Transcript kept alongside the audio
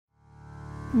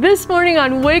This morning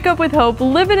on Wake Up with Hope,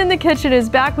 Living in the Kitchen is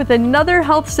back with another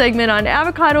health segment on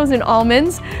avocados and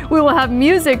almonds. We will have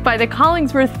music by the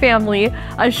Collingsworth family,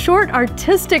 a short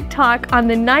artistic talk on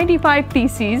the 95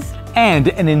 Theses, and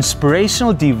an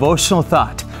inspirational devotional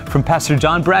thought from Pastor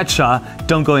John Bradshaw.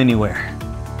 Don't go anywhere.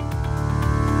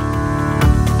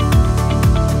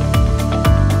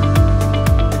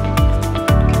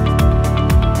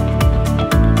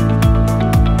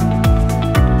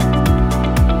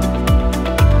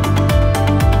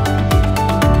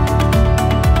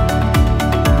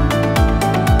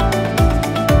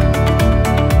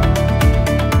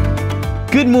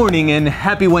 Good morning and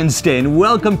happy Wednesday, and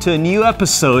welcome to a new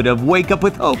episode of Wake Up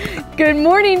with Hope. Good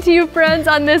morning to you, friends,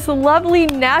 on this lovely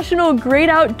National Great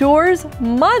Outdoors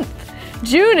Month.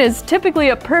 June is typically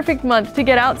a perfect month to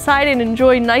get outside and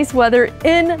enjoy nice weather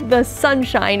in the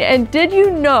sunshine. And did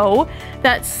you know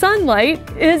that sunlight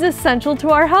is essential to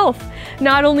our health?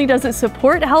 Not only does it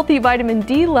support healthy vitamin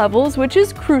D levels, which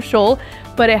is crucial,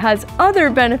 but it has other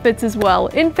benefits as well.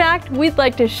 In fact, we'd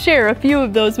like to share a few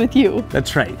of those with you.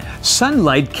 That's right.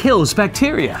 Sunlight kills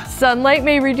bacteria. Sunlight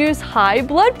may reduce high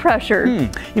blood pressure.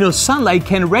 Sunlight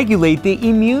can regulate the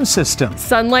immune system.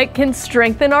 Sunlight can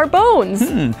strengthen our bones.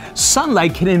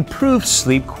 Sunlight can improve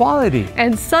sleep quality.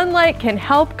 And sunlight can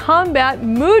help combat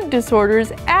mood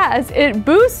disorders as it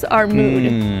boosts our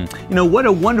mood. What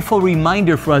a wonderful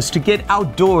reminder for us to get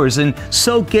outdoors and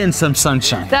soak in some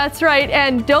sunshine. That's right.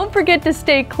 And don't forget to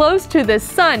stay close to the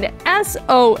sun,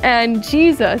 S-O-N,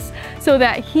 Jesus, so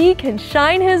that he can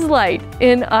shine his light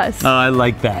in us. Oh, I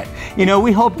like that.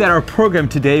 We hope that our program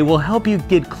today will help you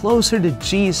get closer to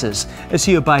Jesus as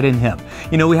you abide in him.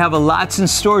 We have a lots in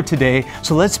store today,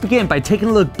 so let's begin by taking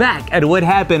a look back at what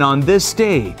happened on this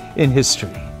day in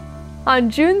history. On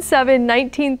June 7,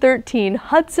 1913,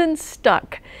 Hudson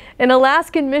Stuck, an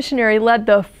Alaskan missionary, led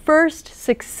the first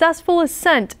successful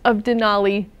ascent of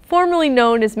Denali, formerly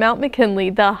known as Mount McKinley,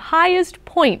 the highest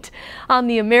point on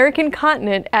the American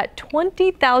continent at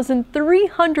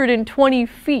 20,320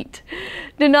 feet.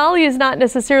 Denali is not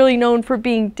necessarily known for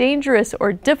being dangerous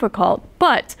or difficult,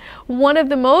 but one of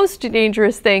the most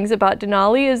dangerous things about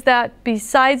Denali is that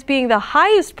besides being the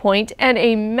highest point and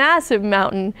a massive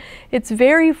mountain, it's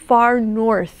very far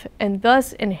north and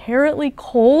thus inherently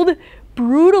cold,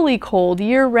 brutally cold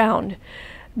year-round.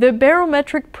 The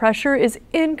barometric pressure is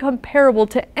incomparable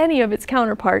to any of its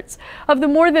counterparts. Of the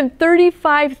more than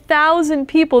 35,000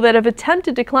 people that have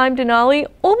attempted to climb Denali,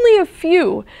 only a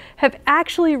few have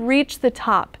actually reached the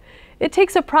top. It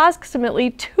takes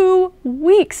approximately 2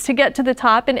 weeks to get to the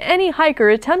top, and any hiker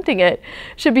attempting it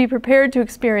should be prepared to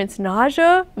experience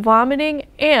nausea, vomiting,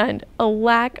 and a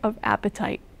lack of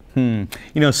appetite.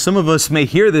 Some of us may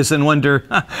hear this and wonder,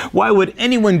 why would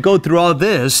anyone go through all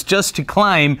this just to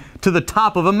climb to the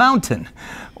top of a mountain?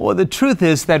 Well, the truth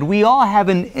is that we all have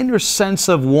an inner sense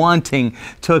of wanting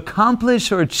to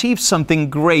accomplish or achieve something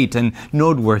great and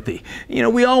noteworthy.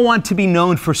 We all want to be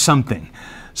known for something.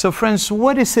 So friends,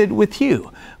 what is it with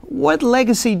you? What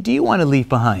legacy do you want to leave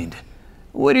behind?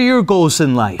 What are your goals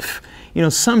in life?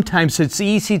 Sometimes it's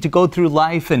easy to go through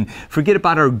life and forget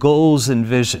about our goals and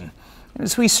vision.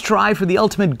 As we strive for the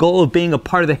ultimate goal of being a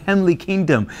part of the heavenly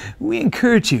kingdom, we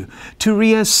encourage you to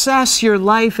reassess your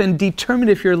life and determine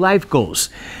if your life goals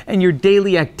and your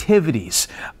daily activities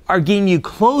are getting you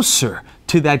closer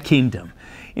to that kingdom.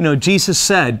 Jesus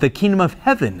said the kingdom of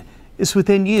heaven is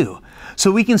within you.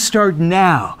 So we can start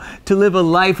now to live a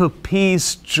life of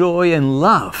peace, joy, and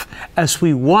love as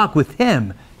we walk with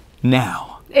him now.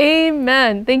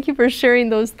 Amen. Thank you for sharing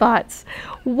those thoughts.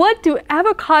 What do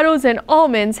avocados and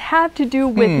almonds have to do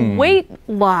with weight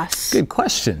loss? Good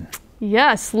question.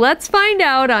 Yes, let's find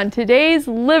out on today's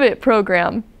Live It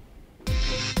program.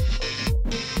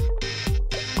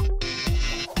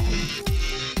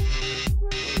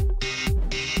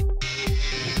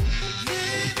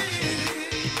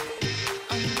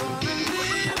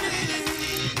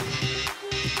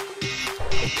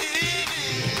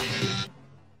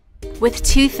 With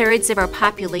 2/3 of our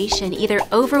population either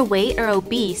overweight or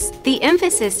obese, the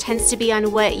emphasis tends to be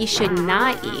on what you should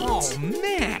not eat. Oh,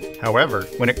 man! However,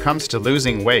 when it comes to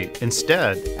losing weight,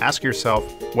 instead, ask yourself,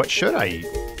 what should I eat?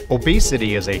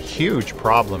 Obesity is a huge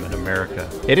problem in America.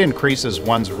 It increases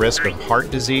one's risk of heart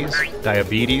disease,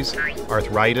 diabetes,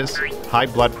 arthritis, high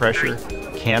blood pressure,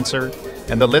 cancer,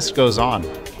 and the list goes on.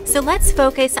 So let's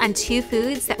focus on 2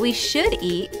 foods that we should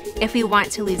eat if we want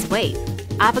to lose weight: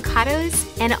 avocados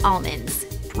and almonds.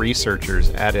 Researchers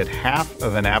added half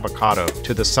of an avocado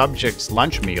to the subjects'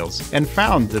 lunch meals and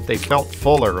found that they felt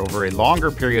fuller over a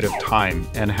longer period of time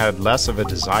and had less of a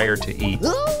desire to eat.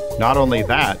 Not only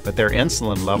that, but their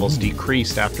insulin levels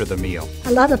decreased after the meal.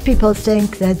 A lot of people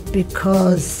think that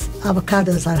because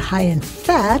avocados are high in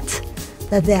fat,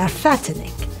 that they are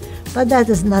fattening. But that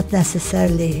is not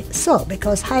necessarily so,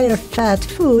 because higher fat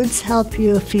foods help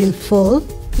you feel full.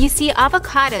 You see,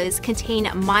 avocados contain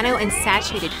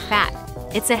monounsaturated fat.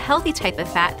 It's a healthy type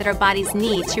of fat that our bodies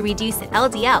need to reduce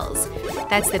LDLs.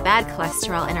 That's the bad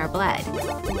cholesterol in our blood.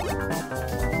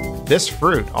 This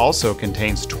fruit also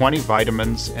contains 20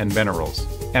 vitamins and minerals.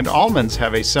 And almonds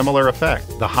have a similar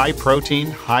effect. The high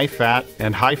protein, high fat,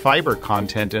 and high fiber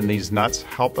content in these nuts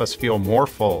help us feel more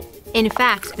full. In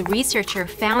fact, the researcher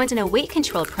found in a weight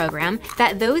control program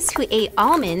that those who ate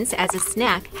almonds as a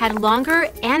snack had longer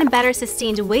and better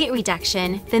sustained weight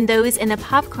reduction than those in the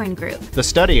popcorn group. The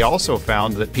study also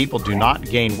found that people do not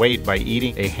gain weight by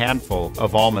eating a handful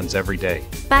of almonds every day.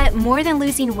 But more than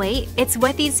losing weight, it's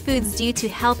what these foods do to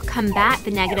help combat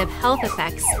the negative health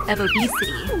effects of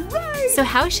obesity. So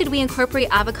how should we incorporate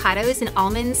avocados and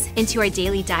almonds into our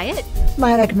daily diet?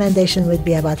 My recommendation would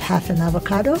be about half an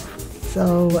avocado.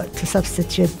 So to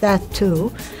substitute that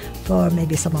too for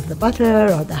maybe some of the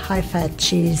butter or the high-fat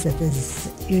cheese that is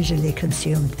usually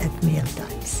consumed at meal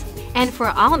times. And for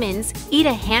almonds, eat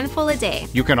a handful a day.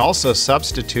 You can also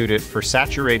substitute it for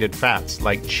saturated fats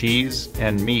like cheese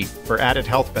and meat for added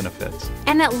health benefits.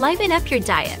 And liven up your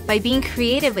diet by being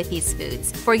creative with these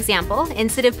foods. For example,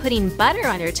 instead of putting butter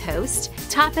on your toast,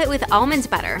 top it with almond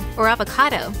butter or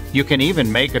avocado. You can even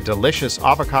make a delicious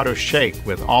avocado shake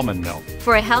with almond milk.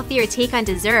 For a healthier take on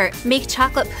dessert, make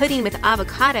chocolate pudding with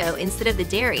avocado instead of the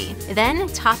dairy. Then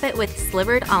top it with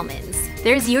slivered almonds.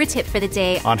 There's your tip for the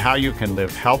day on how you can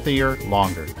live healthier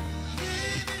longer.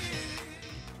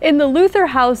 In the Luther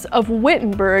House of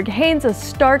Wittenberg hangs a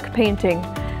stark painting.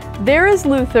 There is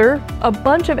Luther, a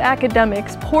bunch of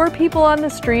academics, poor people on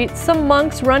the street, some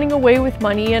monks running away with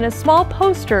money, and a small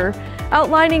poster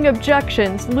outlining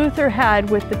objections Luther had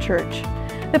with the church.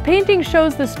 The painting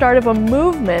shows the start of a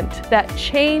movement that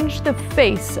changed the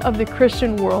face of the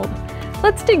Christian world.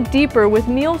 Let's dig deeper with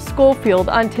Neil Schofield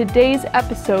on today's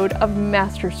episode of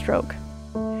Masterstroke.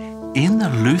 In the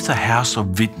Luther House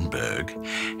of Wittenberg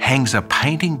hangs a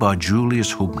painting by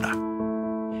Julius Hubner.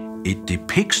 It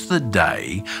depicts the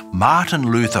day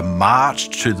Martin Luther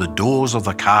marched to the doors of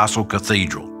the castle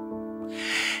cathedral.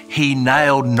 He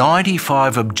nailed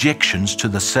 95 objections to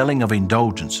the selling of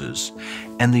indulgences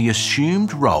and the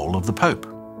assumed role of the Pope.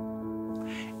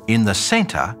 In the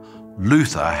centre,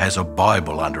 Luther has a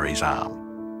Bible under his arm.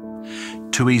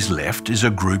 To his left is a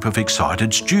group of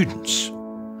excited students.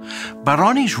 But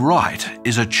on his right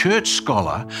is a church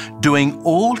scholar doing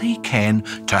all he can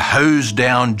to hose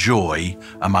down joy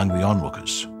among the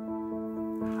onlookers.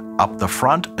 Up the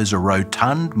front is a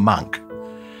rotund monk.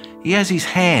 He has his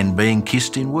hand being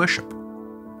kissed in worship.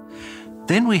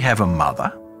 Then we have a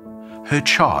mother, her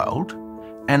child,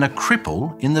 and a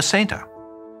cripple in the centre.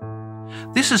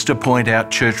 This is to point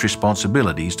out church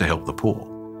responsibilities to help the poor.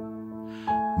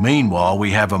 Meanwhile,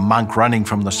 we have a monk running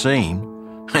from the scene,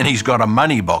 and he's got a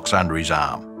money box under his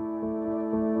arm.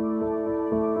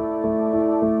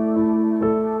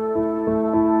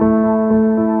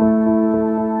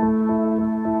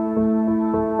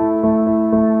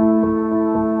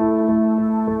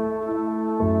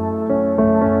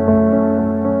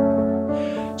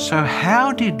 So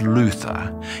how did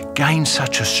Luther gain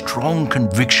such a strong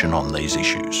conviction on these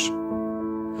issues?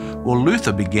 Well,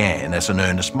 Luther began as an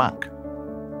earnest monk.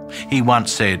 He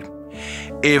once said,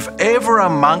 "If ever a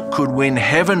monk could win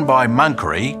heaven by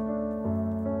monkery,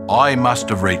 I must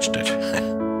have reached it."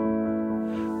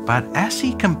 But as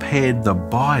he compared the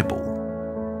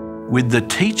Bible with the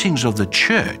teachings of the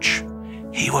church,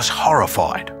 he was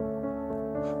horrified.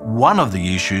 One of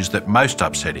the issues that most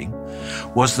upset him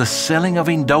was the selling of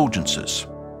indulgences.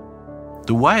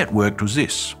 The way it worked was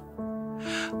this: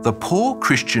 the poor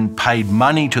Christian paid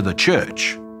money to the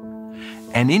church,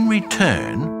 and in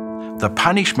return, the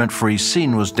punishment for his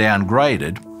sin was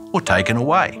downgraded or taken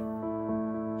away.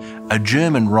 A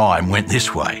German rhyme went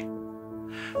this way: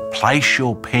 "Place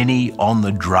your penny on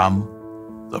the drum,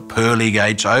 the pearly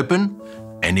gates open,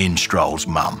 and in strolls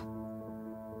mum."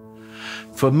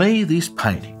 For me, this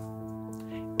painting,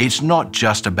 it's not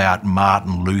just about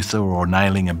Martin Luther or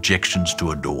nailing objections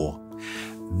to a door.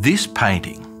 This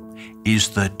painting is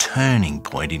the turning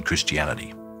point in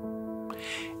Christianity.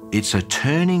 It's a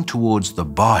turning towards the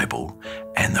Bible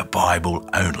and the Bible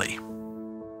only.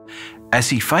 As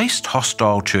he faced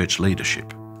hostile church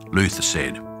leadership, Luther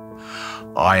said,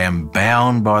 "I am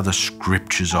bound by the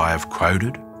scriptures I have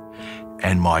quoted,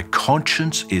 and my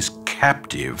conscience is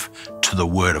captive to the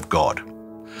word of God.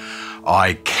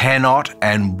 I cannot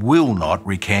and will not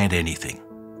recant anything.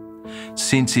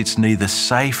 since it's neither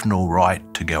safe nor right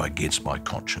to go against my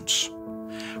conscience.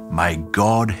 May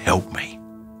God help me.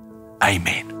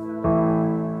 Amen.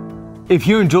 If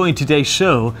you're enjoying today's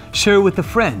show, share it with a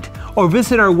friend or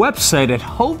visit our website at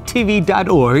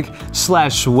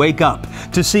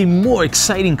hopetv.org/wakeup to see more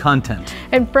exciting content.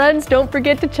 And friends, don't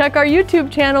forget to check our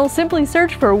YouTube channel. Simply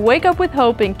search for Wake Up with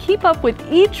Hope and keep up with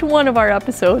each one of our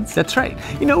episodes. That's right.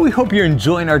 We hope you're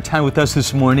enjoying our time with us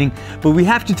this morning, but we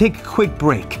have to take a quick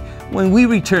break. When we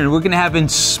return, we're going to have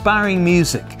inspiring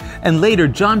music. And later,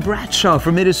 John Bradshaw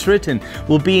from It Is Written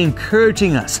will be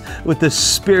encouraging us with the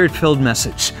Spirit-filled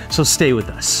message. So stay with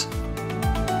us.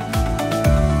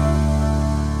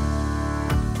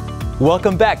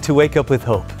 Welcome back to Wake Up with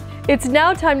Hope. It's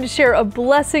now time to share a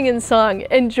blessing in song.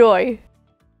 Enjoy.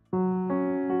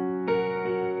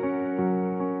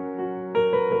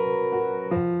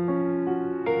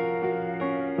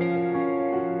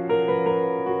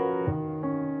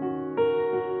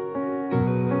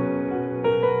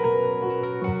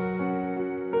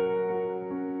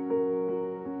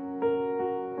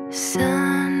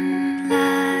 Sunlight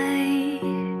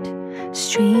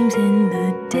streams in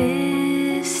the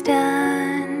distance,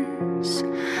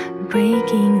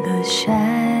 breaking the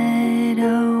shadows,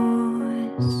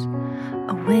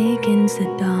 awakens the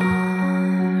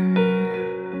dawn.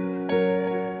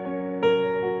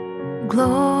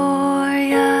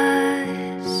 Glorious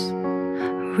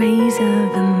rays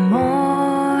of the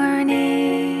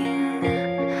morning,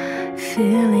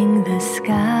 filling the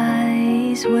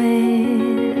skies with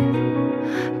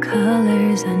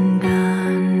colors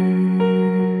undone.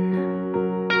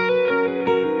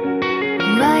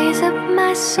 Rise up,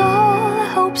 my soul,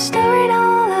 hope stirring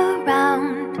all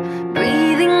around,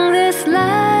 breathing this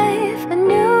life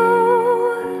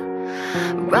anew.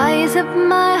 Rise up,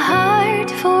 my heart,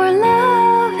 for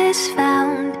love is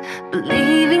found,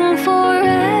 believing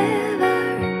forever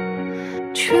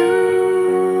true.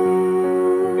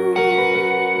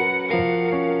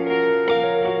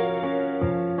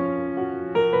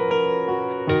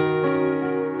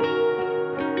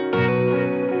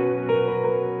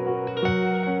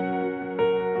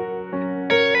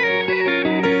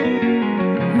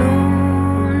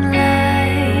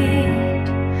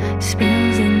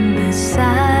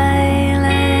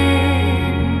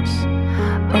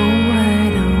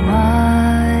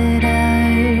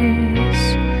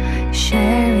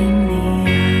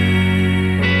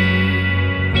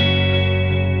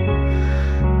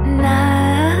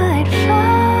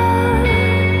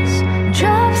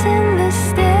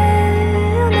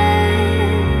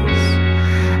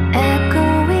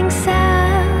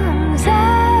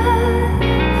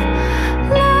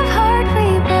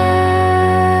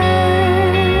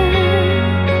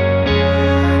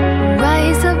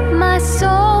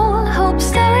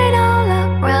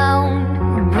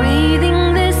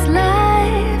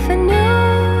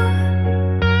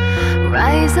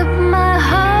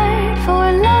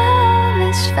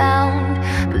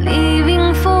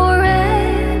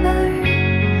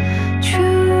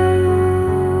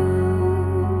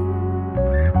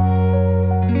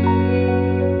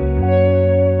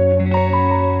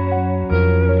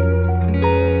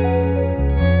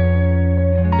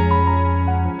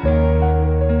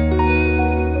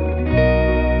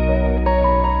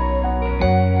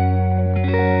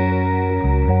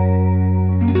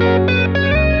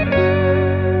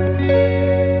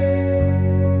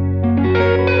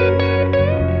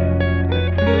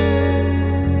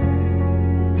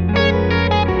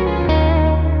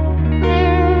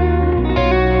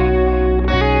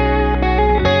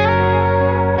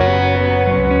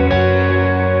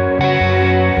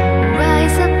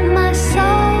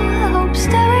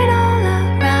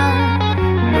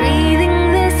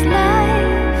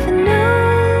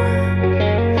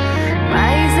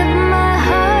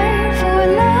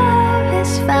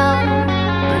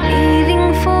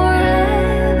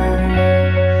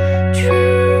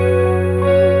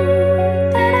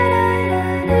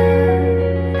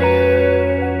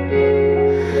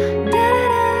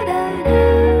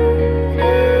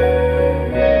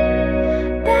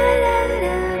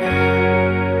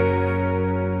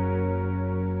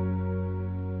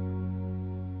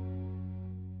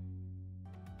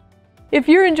 If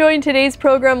you're enjoying today's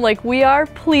program like we are,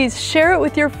 please share it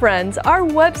with your friends. Our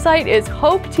website is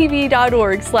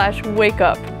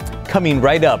hopetv.org/wakeup. Coming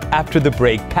right up after the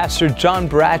break, Pastor John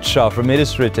Bradshaw from It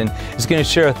Is Written is going to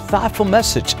share a thoughtful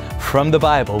message from the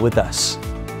Bible with us.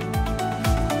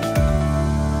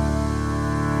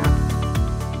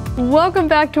 Welcome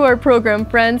back to our program,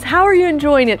 friends. How are you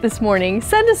enjoying it this morning?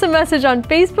 Send us a message on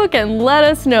Facebook and let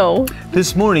us know.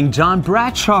 This morning, John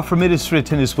Bradshaw from It Is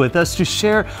Written is with us to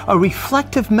share a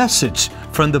reflective message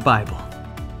from the Bible.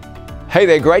 Hey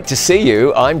there, great to see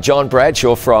you. I'm John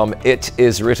Bradshaw from It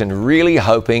Is Written, really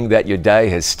hoping that your day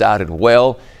has started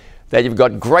well, that you've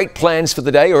got great plans for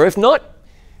the day, or if not,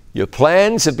 your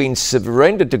plans have been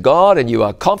surrendered to God and you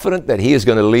are confident that He is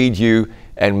going to lead you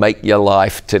and make your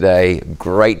life today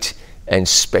great and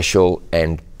special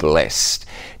and blessed.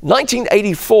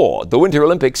 1984, the Winter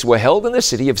Olympics were held in the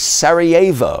city of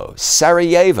Sarajevo.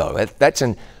 Sarajevo, that's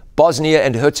in Bosnia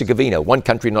and Herzegovina, one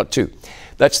country, not two.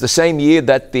 That's the same year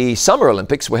that the Summer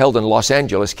Olympics were held in Los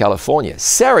Angeles, California.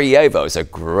 Sarajevo is a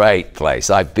great place.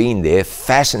 I've been there,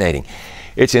 fascinating.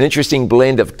 It's an interesting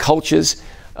blend of cultures.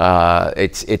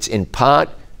 It's in part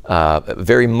a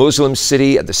very Muslim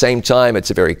city. At the same time, it's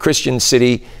a very Christian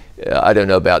city. I don't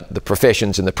know about the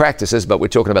professions and the practices, but we're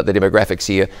talking about the demographics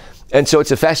here. And so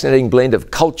it's a fascinating blend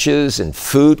of cultures and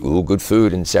food. Ooh, good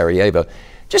food in Sarajevo.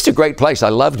 Just a great place. I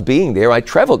loved being there. I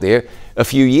traveled there a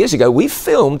few years ago. We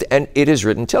filmed an It Is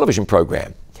Written television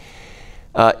program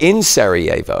in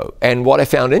Sarajevo. And what I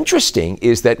found interesting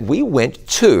is that we went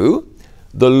to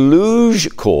the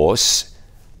luge course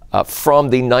from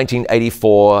the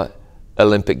 1984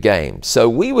 Olympic Games. So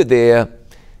we were there,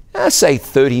 say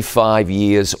 35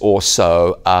 years or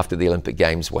so after the Olympic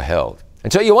Games were held.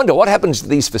 And so you wonder, what happens to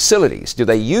these facilities? Do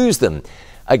they use them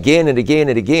again and again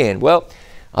and again? Well,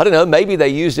 I don't know, maybe they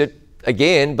used it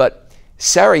again, but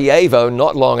Sarajevo,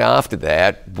 not long after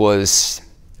that, was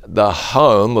the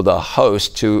home or the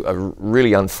host to a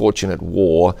really unfortunate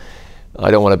war.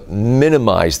 I don't want to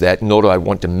minimize that, nor do I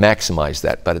want to maximize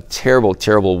that, but a terrible,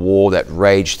 terrible war that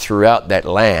raged throughout that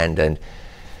land. And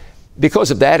because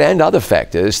of that and other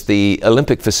factors, the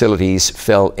Olympic facilities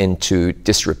fell into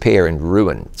disrepair and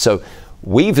ruin. So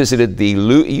we visited the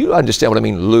luge. You understand what I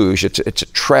mean, luge. It's a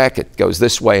track. It goes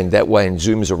this way and that way and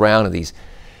zooms around, and these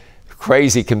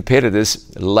crazy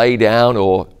competitors lay down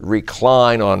or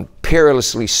recline on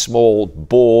perilously small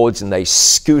boards, and they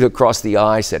scoot across the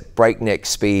ice at breakneck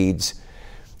speeds.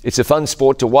 It's a fun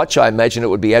sport to watch. I imagine it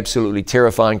would be absolutely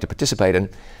terrifying to participate in.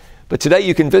 But today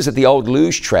you can visit the old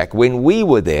luge track. When we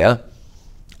were there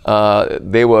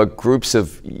were groups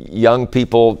of young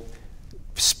people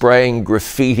spraying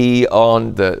graffiti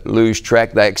on the luge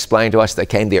track. They explained to us they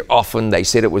came there often. They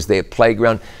said it was their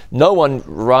playground. No one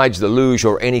rides the luge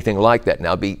or anything like that now.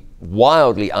 It'd be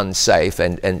wildly unsafe,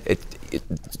 and the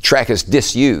track is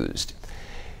disused.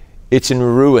 It's in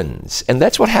ruins, and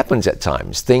that's what happens at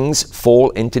times. Things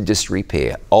fall into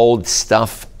disrepair. Old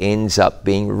stuff ends up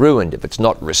being ruined. If it's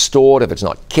not restored, if it's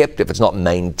not kept, if it's not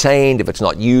maintained, if it's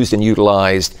not used and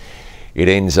utilized, it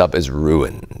ends up as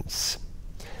ruins.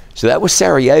 So that was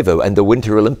Sarajevo and the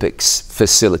Winter Olympics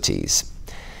facilities.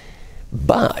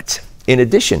 But in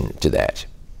addition to that,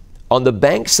 on the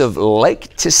banks of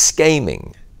Lake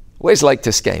Tiscaming, where's Lake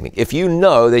Tiscaming? If you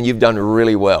know, then you've done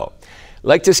really well.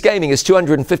 Lake Tiscaming is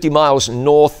 250 miles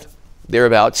north,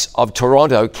 thereabouts, of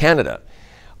Toronto, Canada.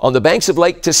 On the banks of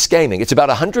Lake Tiscaming, it's about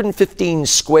 115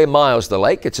 square miles, the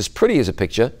lake. It's as pretty as a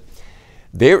picture.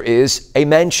 There is a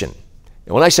mansion.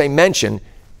 And when I say mansion,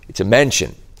 it's a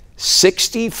mansion.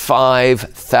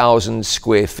 65,000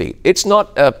 square feet. It's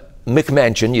not a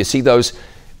McMansion. You see those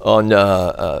on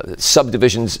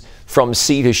subdivisions from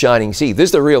sea to shining sea. This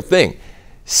is the real thing.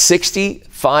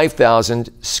 65,000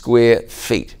 square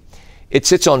feet. It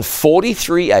sits on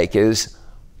 43 acres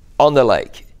on the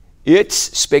lake. It's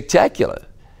spectacular.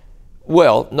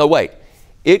 Well, no, wait.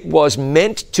 It was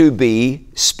meant to be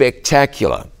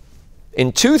spectacular.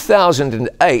 In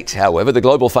 2008, however, the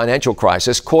global financial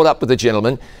crisis caught up with the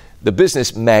gentleman, the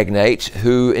business magnate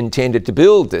who intended to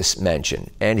build this mansion,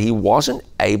 and he wasn't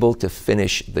able to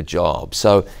finish the job.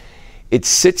 So it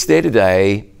sits there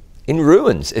today in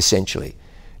ruins, essentially.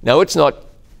 Now, it's not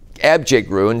abject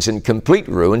ruins and complete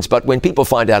ruins, but when people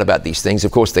find out about these things,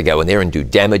 of course, they go in there and do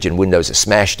damage, and windows are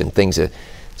smashed and things are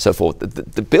so forth.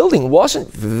 The building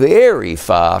wasn't very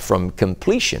far from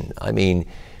completion. I mean,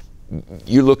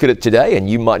 you look at it today and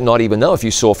you might not even know if you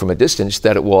saw from a distance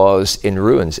that it was in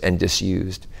ruins and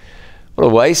disused. What a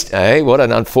waste, eh? What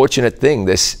an unfortunate thing.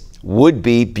 This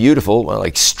would-be beautiful, well,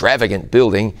 extravagant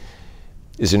building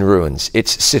is in ruins.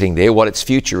 It's sitting there. What its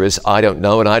future is, I don't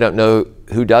know, and I don't know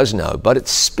who does know, but it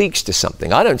speaks to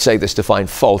something. I don't say this to find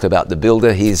fault about the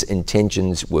builder. His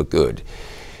intentions were good.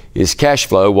 His cash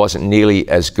flow wasn't nearly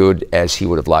as good as he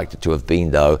would have liked it to have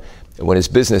been, though. And when his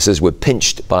businesses were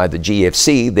pinched by the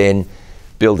GFC, then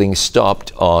building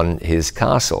stopped on his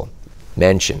castle,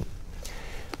 mansion.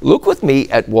 Look with me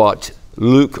at what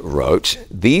Luke wrote,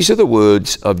 these are the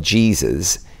words of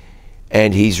Jesus,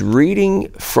 and he's reading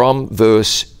from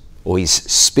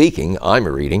he's speaking, I'm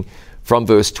reading, from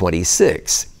verse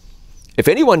 26. If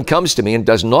anyone comes to me and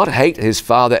does not hate his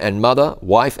father and mother,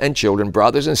 wife and children,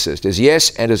 brothers and sisters,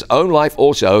 yes, and his own life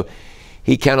also,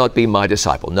 he cannot be my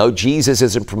disciple. No, Jesus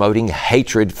isn't promoting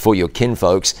hatred for your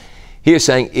kinfolks. He's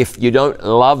saying if you don't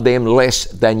love them less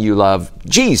than you love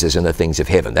Jesus and the things of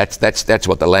heaven. That's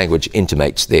what the language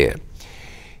intimates there.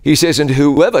 He says, and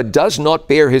whoever does not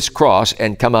bear his cross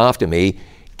and come after me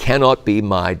cannot be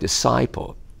my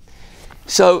disciple.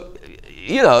 So,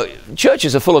 you know,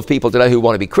 churches are full of people today who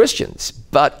want to be Christians,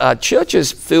 but are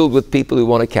churches filled with people who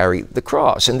want to carry the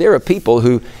cross? And there are people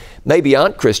who maybe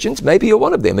aren't Christians, maybe you're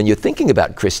one of them, and you're thinking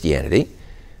about Christianity.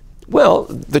 Well,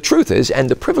 the truth is, and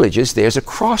the privilege is, there's a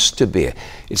cross to bear.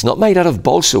 It's not made out of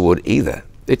balsa wood either.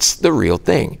 It's the real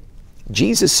thing.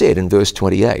 Jesus said in verse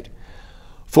 28,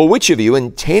 for which of you,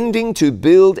 intending to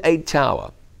build a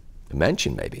tower, a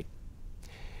mansion maybe,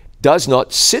 does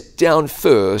not sit down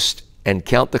first and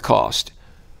count the cost,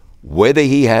 whether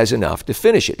he has enough to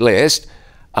finish it, lest,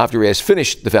 after he has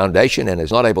finished the foundation and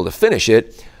is not able to finish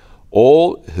it,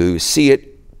 all who see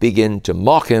it begin to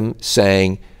mock him,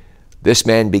 saying, this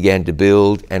man began to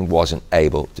build and wasn't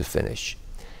able to finish.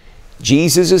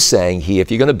 Jesus is saying here, if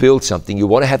you're going to build something, you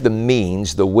want to have the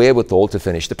means, the wherewithal to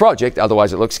finish the project.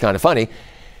 Otherwise, it looks kind of funny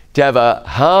to have a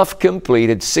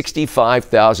half-completed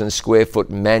 65,000 square foot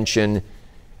mansion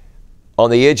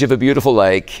on the edge of a beautiful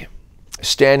lake,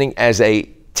 standing as a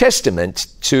testament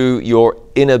to your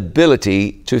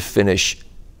inability to finish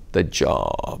the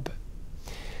job.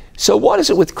 So what is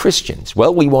it with Christians?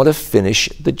 Well, we want to finish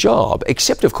the job,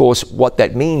 except of course what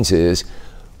that means is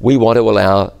we want to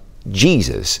allow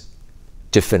Jesus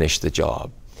to finish the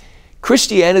job.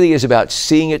 Christianity is about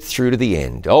seeing it through to the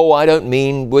end. Oh, I don't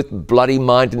mean with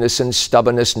bloody-mindedness and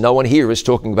stubbornness. No one here is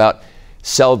talking about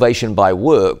salvation by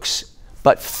works,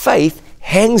 but faith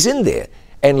hangs in there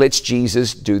and lets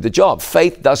Jesus do the job.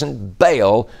 Faith doesn't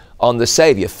bail on the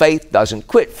Savior. Faith doesn't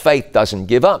quit. Faith doesn't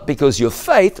give up, because your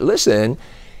faith, listen,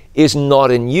 is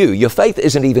not in you. Your faith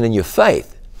isn't even in your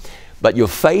faith, but your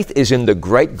faith is in the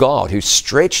great God who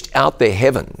stretched out the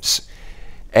heavens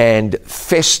and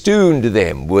festooned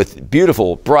them with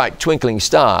beautiful, bright, twinkling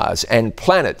stars and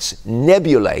planets,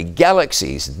 nebulae,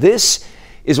 galaxies. This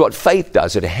is what faith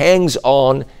does. It hangs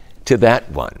on to that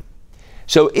one.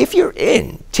 So if you're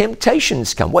in,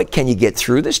 temptations come. Wait, can you get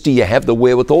through this? Do you have the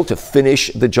wherewithal to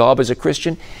finish the job as a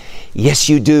Christian? Yes,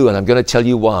 you do, and I'm going to tell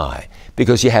you why.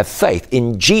 Because you have faith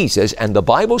in Jesus, and the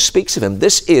Bible speaks of him.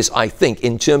 This is, I think,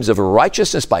 in terms of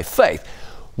righteousness by faith,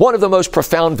 one of the most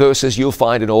profound verses you'll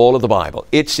find in all of the Bible.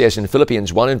 It says in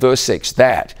Philippians 1 and verse 6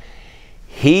 that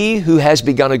he who has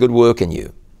begun a good work in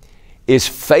you is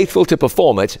faithful to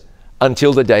perform it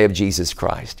until the day of Jesus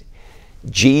Christ.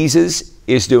 Jesus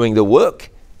is doing the work.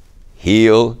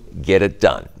 He'll get it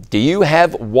done. Do you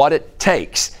have what it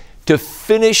takes to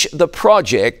finish the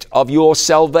project of your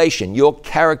salvation, your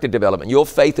character development, your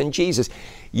faith in Jesus?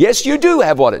 Yes, you do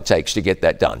have what it takes to get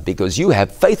that done, because you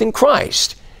have faith in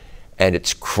Christ, and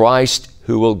it's Christ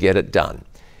who will get it done.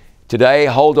 Today,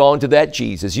 hold on to that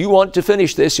Jesus. You want to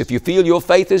finish this. If you feel your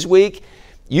faith is weak,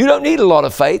 you don't need a lot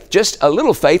of faith, just a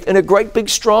little faith in a great big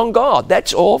strong God.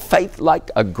 That's all. Faith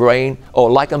like a grain or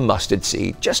like a mustard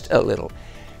seed, just a little.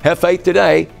 Have faith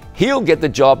today. He'll get the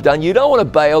job done. You don't want to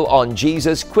bail on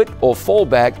Jesus, quit or fall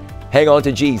back. Hang on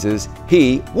to Jesus.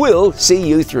 He will see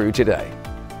you through today.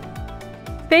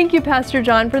 Thank you, Pastor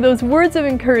John, for those words of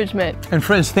encouragement. And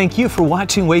friends, thank you for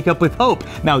watching Wake Up with Hope.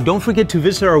 Now, don't forget to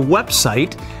visit our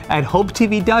website at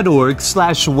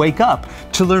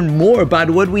hopetv.org/wakeup to learn more about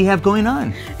what we have going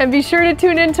on. And be sure to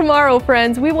tune in tomorrow,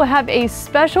 friends. We will have a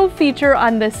special feature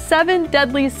on the 7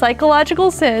 deadly psychological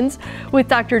sins with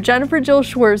Dr. Jennifer Jill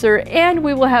Schwerzer, and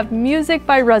we will have music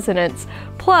by Resonance.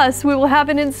 Plus, we will have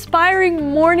an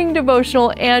inspiring morning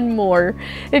devotional and more.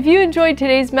 If you enjoyed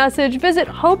today's message, visit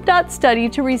hope.study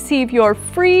to receive your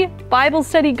free Bible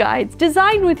study guides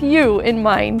designed with you in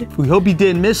mind. We hope you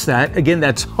didn't miss that. Again,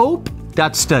 that's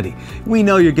hope.study. We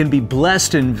know you're going to be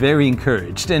blessed and very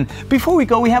encouraged. And before we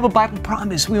go, we have a Bible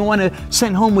promise we want to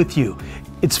send home with you.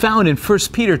 It's found in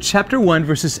 1 Peter chapter 1,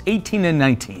 verses 18 and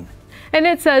 19. And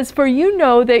it says, "For you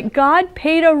know that God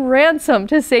paid a ransom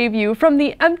to save you from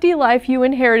the empty life you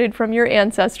inherited from your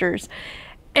ancestors.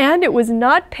 And it was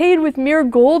not paid with mere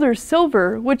gold or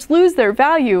silver, which lose their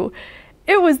value.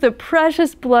 It was the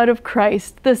precious blood of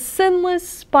Christ, the sinless,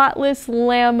 spotless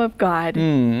Lamb of God.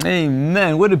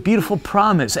 Amen. What a beautiful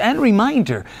promise and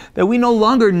reminder that we no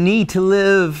longer need to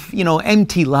live,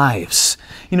 empty lives.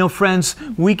 Friends,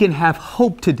 we can have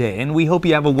hope today, and we hope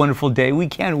you have a wonderful day. We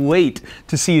can't wait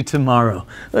to see you tomorrow.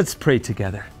 Let's pray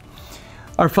together.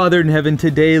 Our Father in heaven,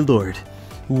 today, Lord,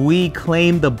 we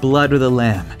claim the blood of the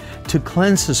Lamb to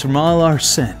cleanse us from all our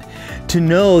sin, to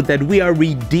know that we are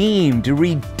redeemed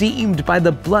by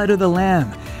the blood of the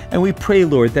Lamb. And we pray,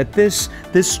 Lord, that this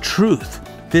truth,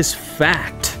 this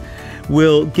fact,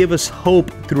 will give us hope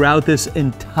throughout this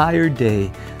entire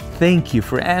day. Thank you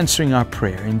for answering our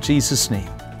prayer. In Jesus' name,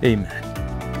 amen.